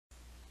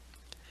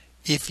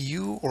If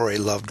you or a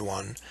loved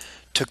one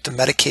took the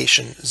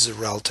medication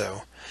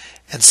Xarelto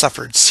and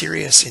suffered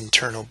serious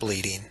internal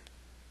bleeding,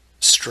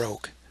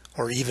 stroke,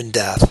 or even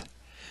death,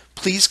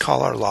 please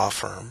call our law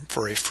firm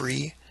for a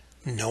free,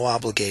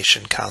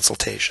 no-obligation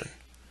consultation.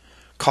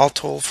 Call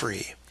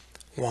toll-free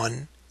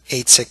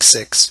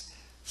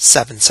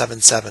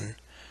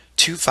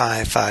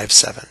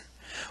 1-866-777-2557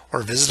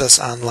 or visit us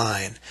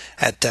online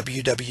at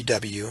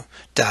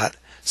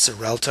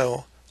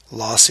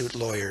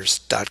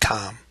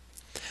www.xareltolawsuitlawyers.com.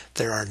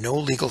 There are no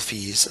legal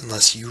fees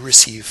unless you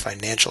receive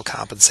financial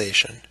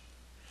compensation.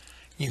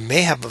 You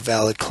may have a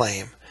valid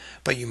claim,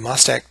 but you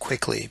must act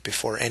quickly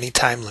before any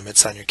time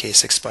limits on your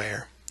case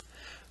expire.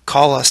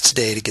 Call us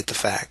today to get the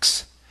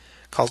facts.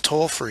 Call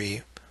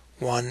toll-free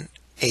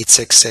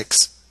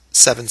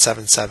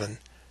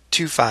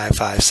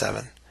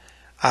 1-866-777-2557.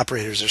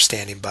 Operators are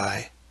standing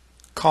by.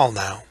 Call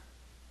now.